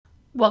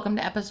Welcome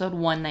to episode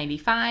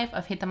 195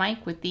 of Hit the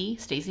Mic with the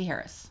Stacey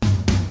Harris.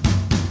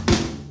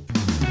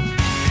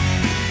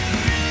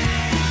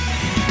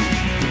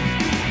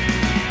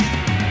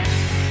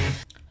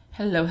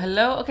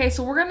 Hello. Okay,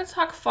 so we're going to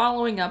talk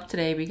following up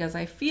today because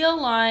I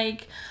feel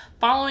like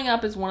following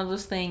up is one of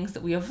those things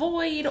that we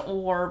avoid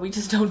or we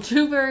just don't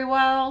do very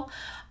well.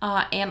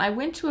 And I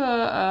went to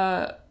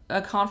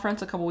a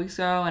conference a couple weeks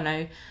ago, and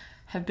I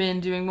have been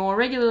doing more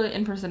regular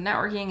in-person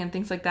networking and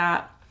things like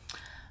that.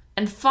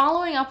 And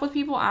following up with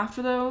people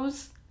after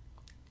those,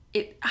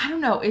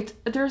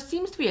 there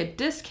seems to be a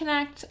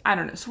disconnect. I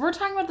don't know. So we're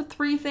talking about the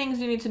 3 things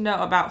you need to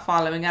know about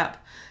following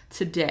up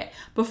today.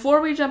 Before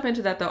we jump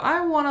into that though,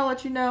 I want to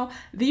let you know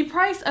the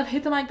price of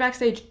Hit the Mic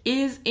Backstage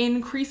is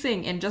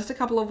increasing in just a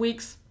couple of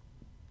weeks.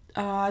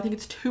 I think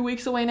it's 2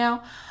 weeks away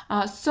now.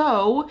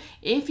 So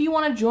if you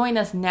want to join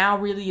us, now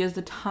really is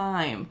the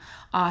time.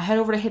 Head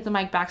over to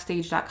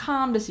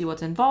hitthemicbackstage.com to see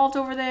what's involved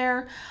over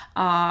there,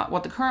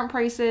 what the current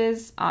price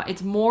is.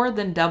 It's more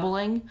than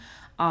doubling.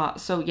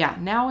 So yeah,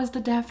 now is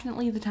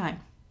definitely the time.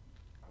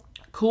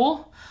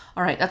 Cool?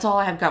 All right, that's all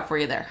I have got for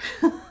you there.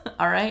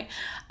 All right.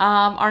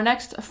 Our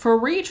next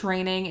free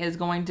training is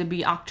going to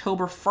be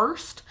October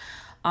 1st.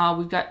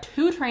 We've got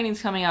 2 trainings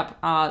coming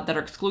up that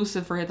are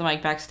exclusive for Hit the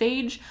Mic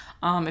Backstage.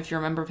 If you're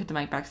a member of Hit the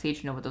Mic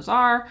Backstage, you know what those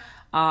are.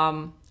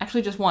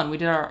 Actually, just one. We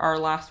did our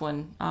last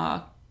one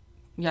a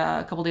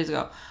couple days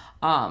ago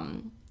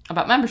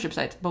about membership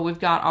sites. But we've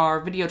got our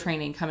video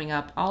training coming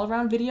up all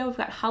around video. We've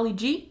got Holly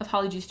G of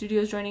Holly G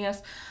Studios joining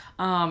us.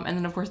 And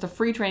then, of course, the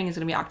free training is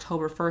going to be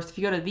October 1st. If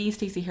you go to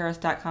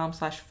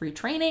thestaceyharris.com/free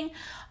training,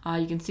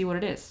 you can see what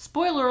it is.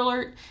 Spoiler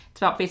alert,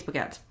 it's about Facebook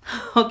ads.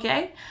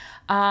 Okay?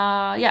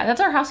 That's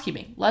our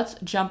housekeeping. Let's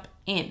jump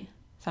in.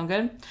 Sound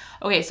good?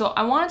 Okay, so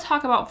I want to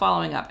talk about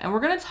following up. And we're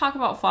going to talk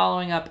about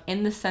following up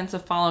in the sense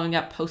of following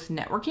up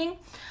post-networking.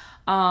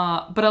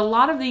 But a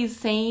lot of these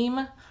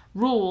same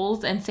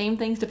rules and same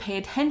things to pay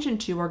attention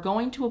to are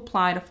going to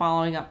apply to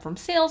following up from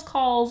sales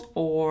calls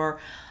or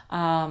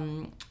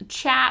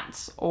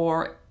chats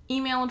or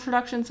email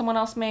introductions someone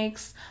else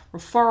makes,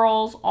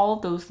 referrals, all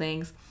of those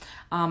things.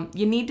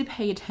 You need to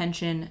pay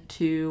attention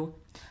to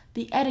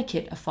the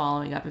etiquette of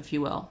following up, if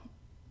you will.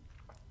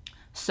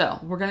 So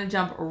we're going to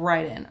jump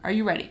right in. Are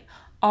you ready?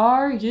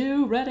 I'm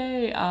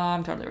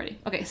totally ready.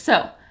 Okay,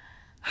 so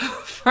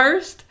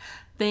first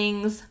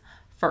things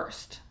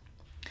first.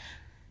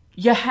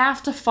 You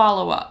have to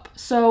follow up.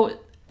 So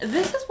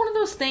this is one of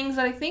those things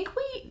that I think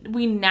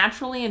we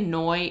naturally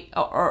annoy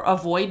or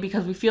avoid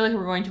because we feel like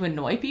we're going to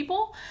annoy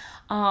people,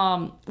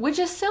 which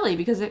is silly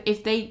because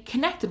if they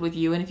connected with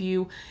you and if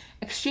you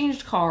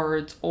exchanged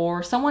cards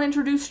or someone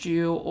introduced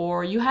you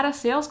or you had a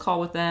sales call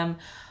with them,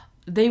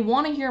 they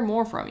want to hear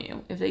more from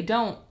you. If they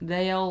don't,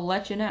 they'll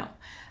let you know.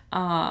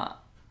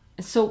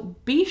 So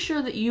be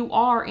sure that you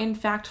are, in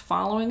fact,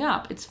 following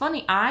up. It's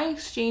funny, I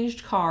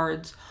exchanged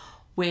cards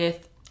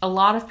with a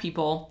lot of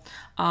people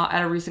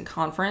at a recent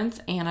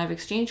conference, and I've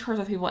exchanged cards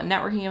with people at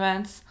networking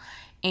events,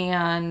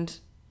 and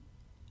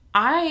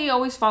I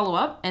always follow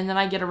up, and then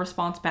I get a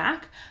response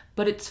back.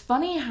 But it's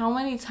funny how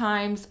many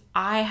times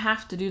I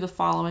have to do the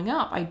following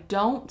up. I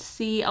don't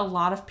see a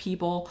lot of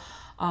people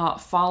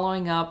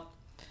following up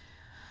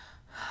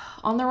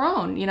on their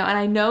own, and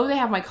I know they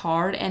have my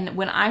card, and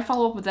when I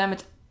follow up with them,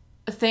 it's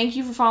thank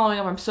you for following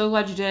up. I'm so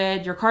glad you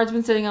did. Your card's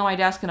been sitting on my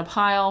desk in a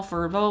pile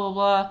for blah, blah,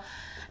 blah.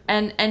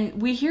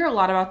 And we hear a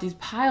lot about these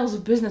piles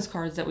of business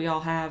cards that we all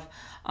have.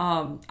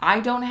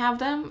 I don't have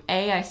them.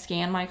 A, I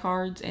scan my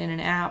cards in an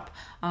app.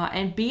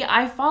 And B,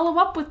 I follow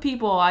up with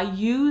people. I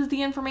use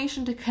the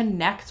information to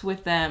connect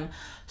with them.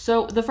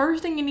 So the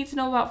first thing you need to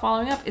know about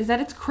following up is that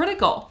it's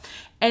critical.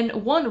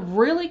 And one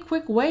really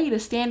quick way to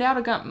stand out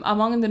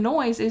among the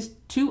noise is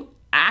to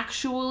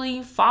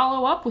actually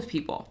follow up with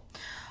people.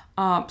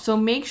 So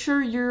make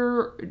sure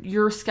you're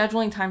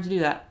scheduling time to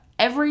do that.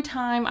 Every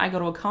time I go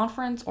to a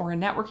conference or a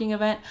networking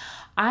event,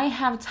 I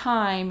have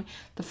time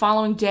the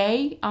following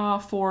day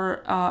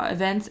for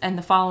events and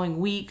the following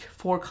week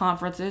for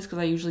conferences because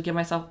I usually give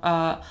myself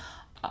a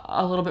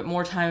little bit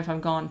more time if I'm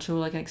gone to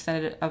like an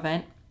extended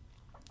event.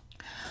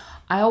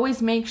 I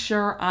always make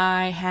sure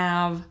I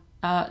have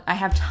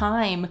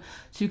time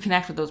to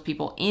connect with those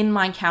people in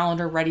my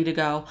calendar ready to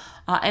go.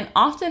 And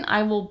often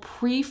I will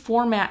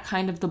pre-format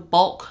kind of the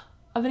bulk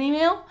of an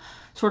email,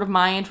 sort of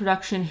my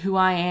introduction, who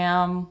I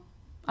am,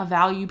 a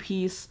value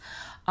piece,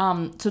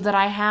 so that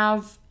I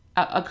have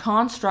a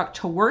construct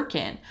to work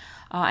in.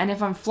 And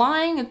if I'm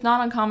flying, it's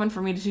not uncommon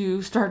for me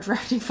to start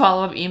drafting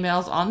follow-up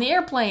emails on the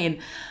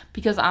airplane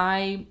because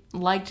I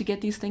like to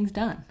get these things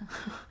done.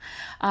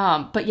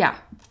 But yeah,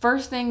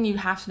 first thing you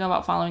have to know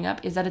about following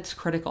up is that it's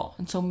critical.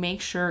 And so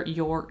make sure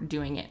you're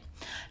doing it.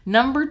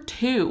 Number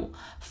 2,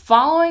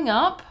 following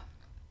up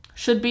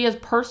should be as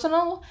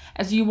personal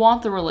as you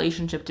want the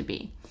relationship to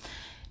be.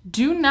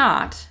 Do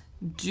not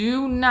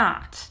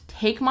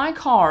take my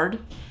card,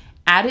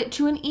 add it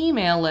to an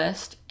email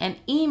list, and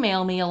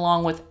email me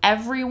along with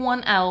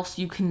everyone else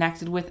you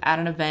connected with at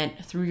an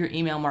event through your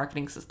email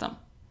marketing system.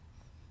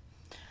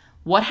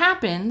 What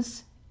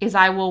happens is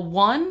I will,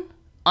 1,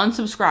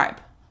 unsubscribe.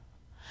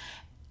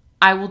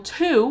 I will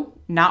 2,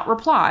 not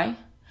reply.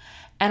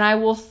 And I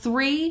will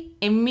 3,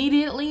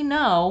 immediately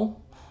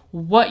know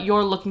what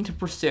you're looking to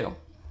pursue.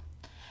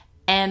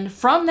 And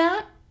from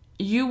that,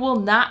 you will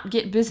not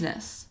get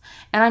business.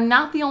 And I'm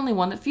not the only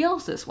one that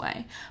feels this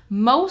way.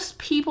 Most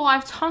people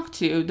I've talked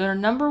to, their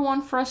number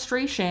one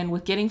frustration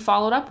with getting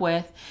followed up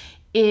with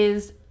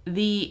is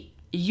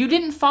you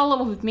didn't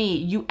follow up with me,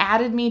 you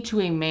added me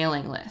to a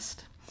mailing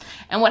list.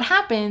 And what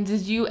happens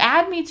is you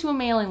add me to a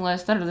mailing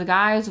list under the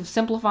guise of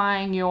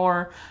simplifying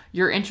your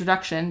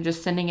introduction,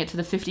 just sending it to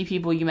the 50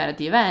 people you met at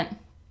the event.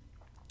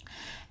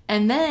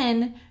 And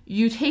then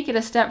you take it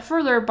a step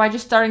further by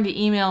just starting to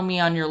email me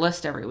on your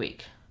list every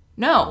week.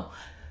 No,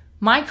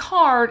 my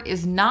card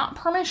is not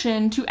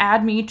permission to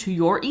add me to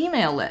your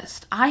email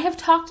list. I have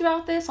talked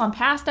about this on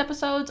past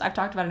episodes. I've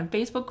talked about it in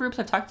Facebook groups.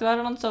 I've talked about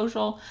it on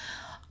social.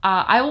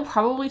 I will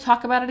probably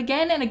talk about it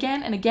again and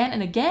again and again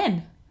and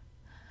again.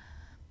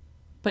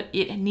 But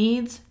it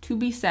needs to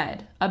be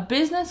said. A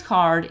business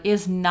card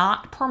is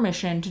not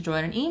permission to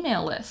join an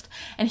email list.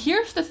 And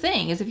here's the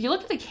thing, is if you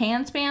look at the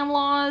CAN spam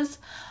laws,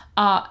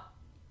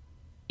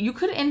 you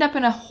could end up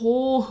in a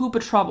whole hoop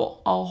of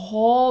trouble, a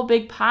whole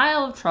big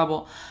pile of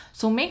trouble.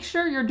 So make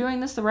sure you're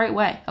doing this the right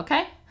way,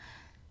 okay?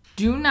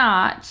 Do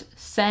not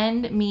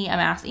send me a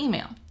mass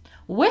email.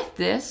 With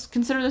this,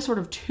 consider this sort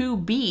of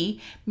 2B,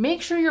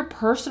 make sure you're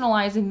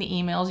personalizing the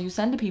emails you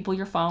send to people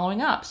you're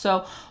following up.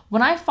 So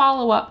when I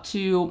follow up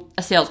to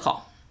a sales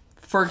call,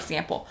 for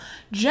example,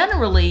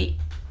 generally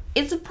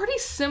it's pretty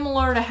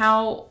similar to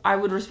how I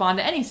would respond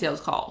to any sales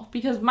call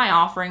because my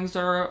offerings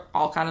are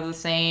all kind of the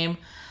same.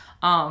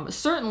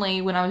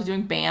 Certainly when I was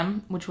doing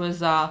BAM, which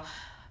was a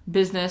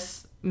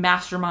business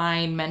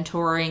mastermind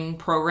mentoring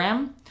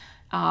program,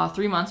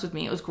 3 months with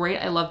me, it was great.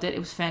 I loved it. It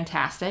was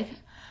fantastic.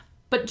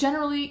 But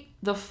generally,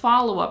 the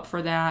follow-up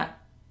for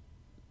that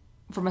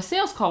from a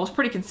sales call was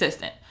pretty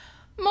consistent.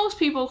 Most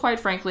people, quite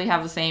frankly,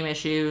 have the same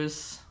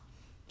issues,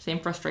 same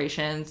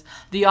frustrations.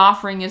 The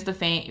offering is the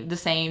same.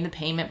 The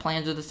payment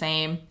plans are the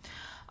same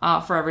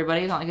for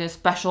everybody. It's not like a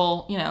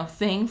special,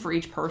 thing for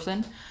each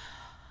person.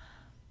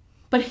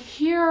 But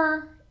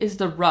here is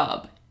the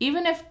rub.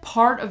 Even if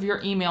part of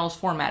your email is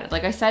formatted,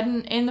 like I said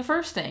in the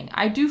first thing,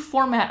 I do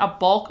format a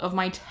bulk of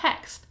my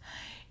text.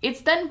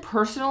 It's then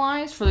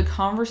personalized for the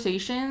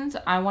conversations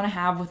I want to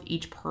have with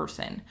each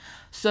person.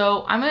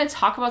 So I'm going to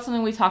talk about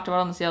something we talked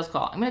about on the sales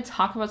call. I'm going to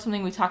talk about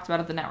something we talked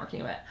about at the networking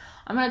event.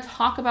 I'm going to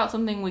talk about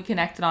something we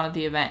connected on at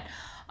the event.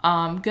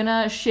 I'm going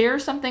to share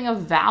something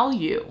of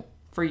value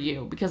for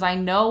you because I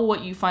know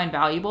what you find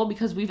valuable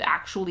because we've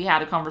actually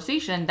had a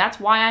conversation. That's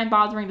why I'm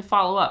bothering to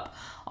follow up.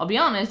 I'll be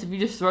honest, if you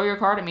just throw your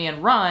card at me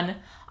and run,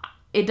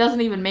 it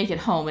doesn't even make it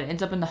home. It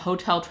ends up in the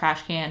hotel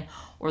trash can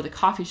or the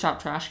coffee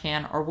shop trash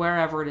can or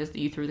wherever it is that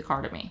you threw the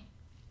card at me.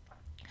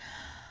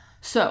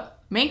 So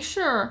make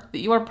sure that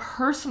you are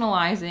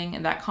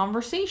personalizing that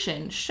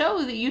conversation.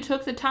 Show that you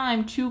took the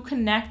time to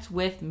connect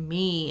with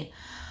me.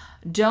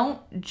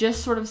 Don't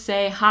just sort of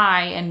say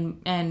hi and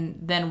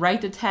then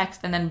write the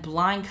text and then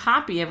blind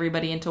copy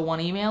everybody into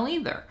one email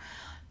either.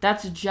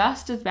 That's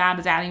just as bad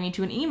as adding me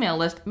to an email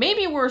list.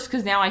 Maybe worse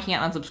because now I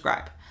can't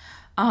unsubscribe.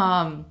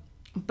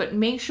 But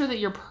make sure that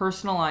you're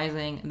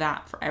personalizing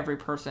that for every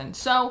person.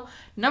 So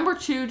number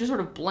 2, to sort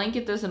of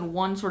blanket this in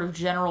one sort of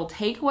general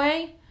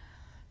takeaway,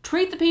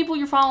 treat the people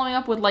you're following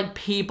up with like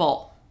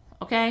people,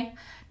 okay?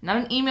 Not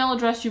an email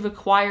address you've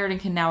acquired and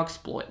can now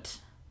exploit,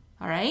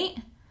 all right?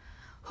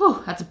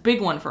 Whew, that's a big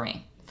one for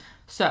me.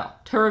 So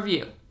to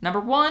review, number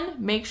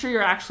 1, make sure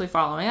you're actually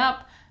following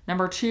up.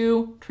 Number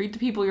 2, treat the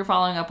people you're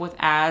following up with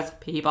as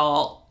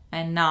people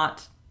and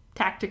not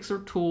tactics or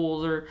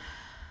tools or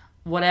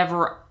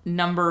whatever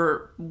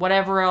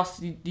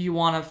else you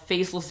want to,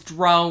 faceless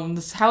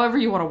drones, however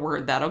you want to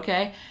word that,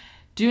 okay?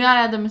 Do not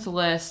add them to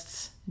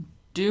lists.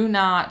 Do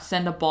not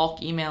send a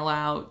bulk email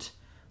out.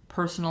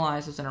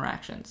 Personalize those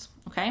interactions,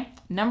 okay?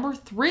 Number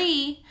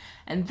 3,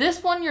 and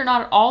this one you're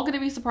not all going to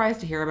be surprised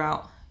to hear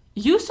about,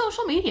 use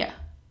social media.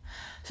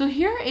 So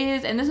here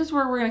is, and this is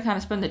where we're going to kind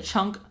of spend the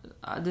chunk,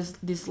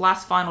 this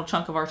last final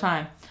chunk of our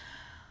time.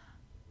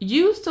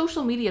 Use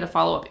social media to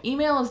follow up.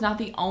 Email is not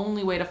the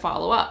only way to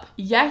follow up.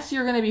 Yes,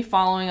 you're going to be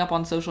following up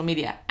on social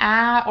media,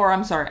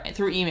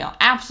 through email.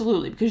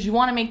 Absolutely, because you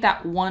want to make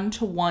that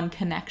one-to-one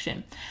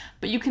connection.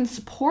 But you can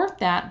support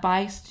that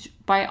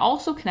by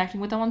also connecting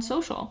with them on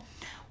social.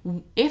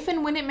 If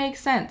and when it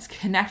makes sense,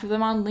 connect with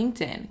them on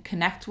LinkedIn,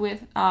 connect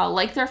with,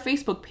 like their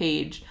Facebook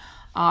page,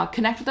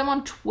 connect with them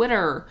on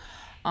Twitter,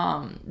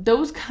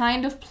 those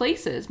kind of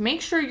places.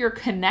 Make sure you're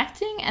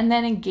connecting and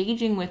then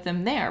engaging with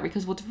them there,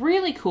 because what's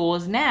really cool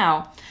is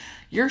now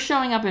you're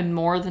showing up in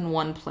more than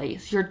one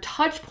place. Your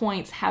touch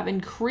points have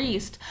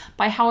increased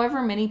by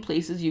however many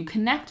places you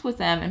connect with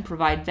them and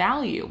provide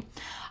value.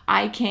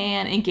 I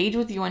can engage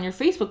with you on your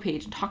Facebook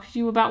page and talk to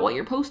you about what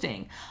you're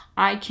posting.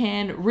 I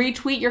can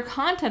retweet your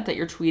content that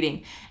you're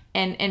tweeting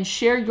and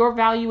share your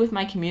value with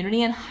my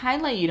community and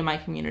highlight you to my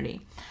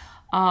community.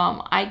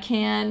 I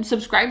can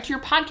subscribe to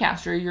your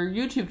podcast or your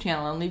YouTube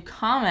channel and leave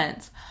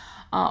comments.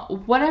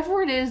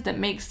 Whatever it is that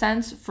makes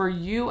sense for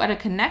you at a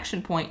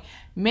connection point,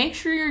 make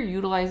sure you're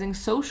utilizing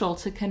social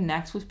to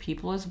connect with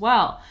people as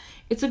well.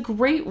 It's a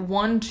great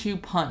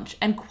 1-2 punch.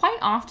 And quite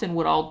often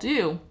what I'll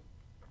do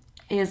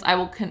is I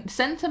will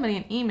send somebody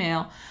an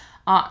email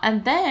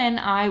and then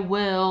I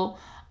will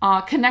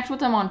connect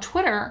with them on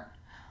Twitter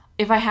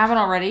if I haven't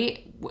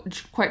already,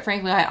 which quite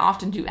frankly I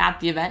often do at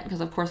the event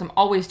because of course I'm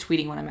always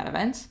tweeting when I'm at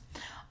events.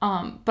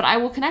 But I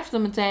will connect with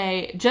them and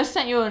say, just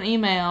sent you an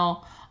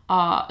email,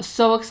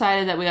 so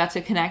excited that we got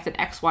to connect at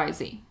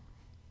XYZ.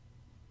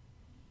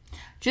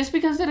 Just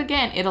because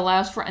it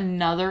allows for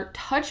another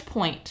touch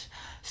point.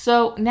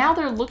 So now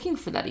they're looking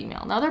for that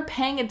email. Now they're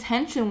paying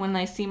attention when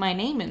they see my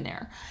name in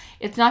there.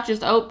 It's not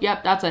just, oh,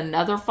 yep, that's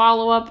another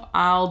follow-up,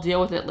 I'll deal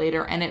with it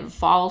later, and it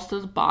falls to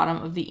the bottom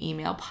of the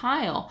email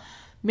pile.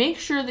 Make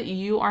sure that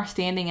you are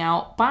standing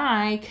out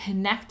by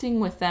connecting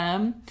with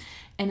them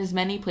in as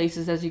many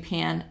places as you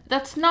can.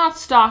 That's not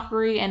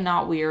stalkery and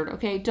not weird,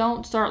 okay?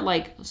 Don't start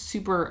like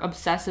super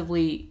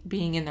obsessively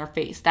being in their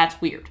face. That's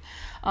weird.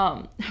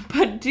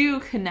 But do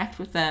connect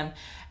with them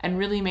and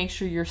really make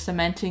sure you're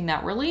cementing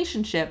that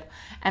relationship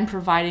and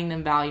providing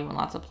them value in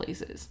lots of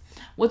places.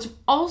 What's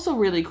also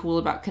really cool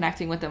about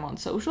connecting with them on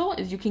social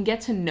is you can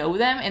get to know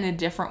them in a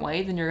different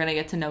way than you're going to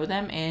get to know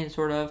them in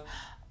sort of,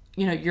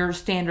 your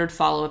standard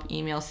follow-up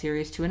email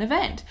series to an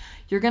event.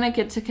 You're going to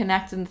get to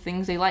connect in the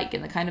things they like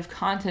and the kind of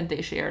content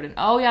they shared. And,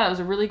 oh yeah, that was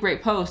a really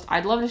great post.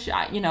 I'd love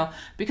to,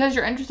 because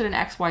you're interested in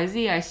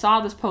XYZ, I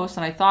saw this post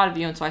and I thought of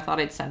you, and so I thought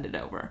I'd send it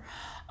over.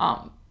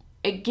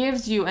 It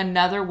gives you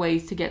another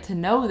ways to get to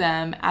know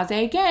them as,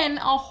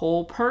 a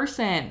whole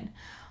person.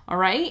 All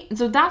right? And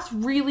so that's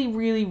really,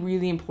 really,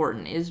 really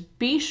important, is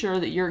be sure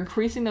that you're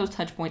increasing those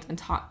touch points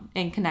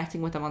and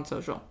connecting with them on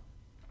social.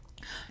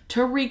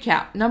 To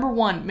recap, number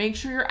 1, make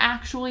sure you're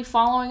actually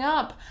following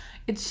up.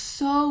 It's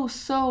so,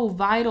 so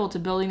vital to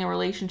building a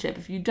relationship.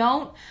 If you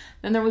don't,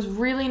 then there was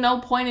really no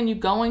point in you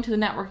going to the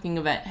networking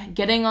event,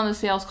 getting on the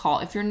sales call.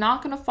 If you're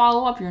not going to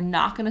follow up, you're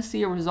not going to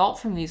see a result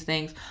from these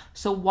things.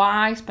 So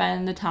why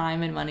spend the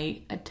time and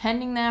money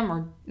attending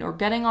them or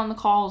getting on the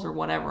calls or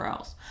whatever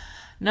else?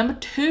 Number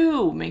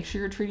 2, make sure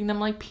you're treating them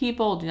like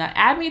people. Do not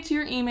add me to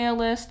your email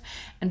list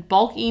and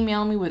bulk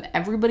email me with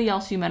everybody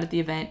else you met at the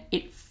event.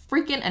 It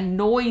freaking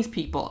annoys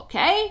people,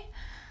 okay?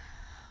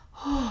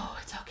 Oh,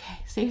 it's okay.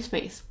 Save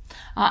space.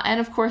 And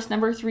of course,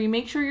 number 3,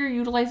 make sure you're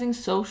utilizing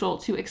social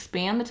to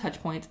expand the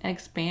touch points and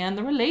expand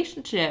the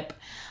relationship.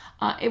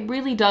 It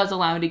really does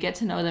allow you to get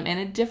to know them in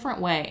a different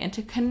way and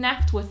to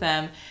connect with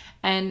them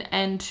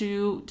and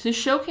to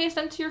showcase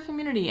them to your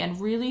community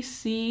and really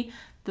see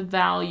the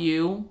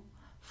value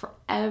for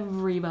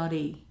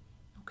everybody.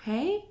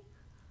 Okay?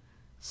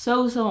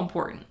 So, so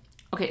important.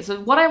 Okay, so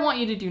what I want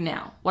you to do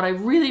now, what I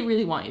really,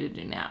 really want you to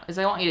do now is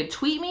I want you to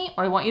tweet me,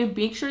 or I want you to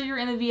make sure you're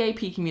in the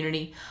VIP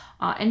community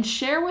and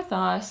share with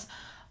us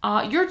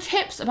your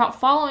tips about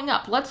following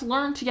up. Let's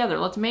learn together.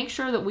 Let's make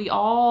sure that we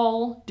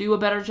all do a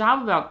better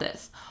job about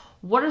this.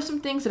 What are some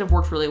things that have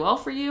worked really well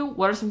for you?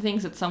 What are some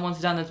things that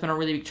someone's done that's been a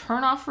really big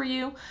turnoff for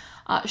you?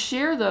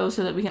 Share those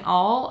so that we can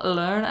all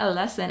learn a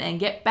lesson and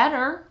get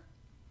better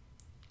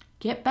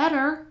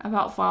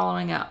about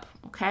following up,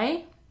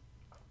 okay?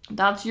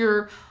 That's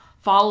your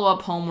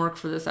follow-up homework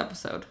for this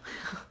episode.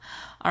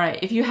 All right,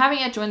 if you haven't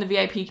yet joined the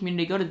VIP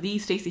community, go to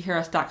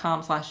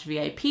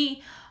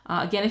thestaceyharris.com/VIP.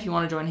 Again, if you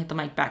want to join Hit the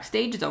Mic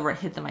Backstage, it's over at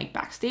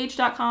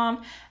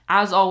hitthemicbackstage.com.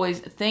 As always,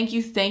 thank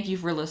you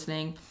for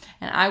listening,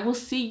 and I will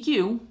see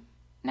you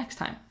next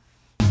time.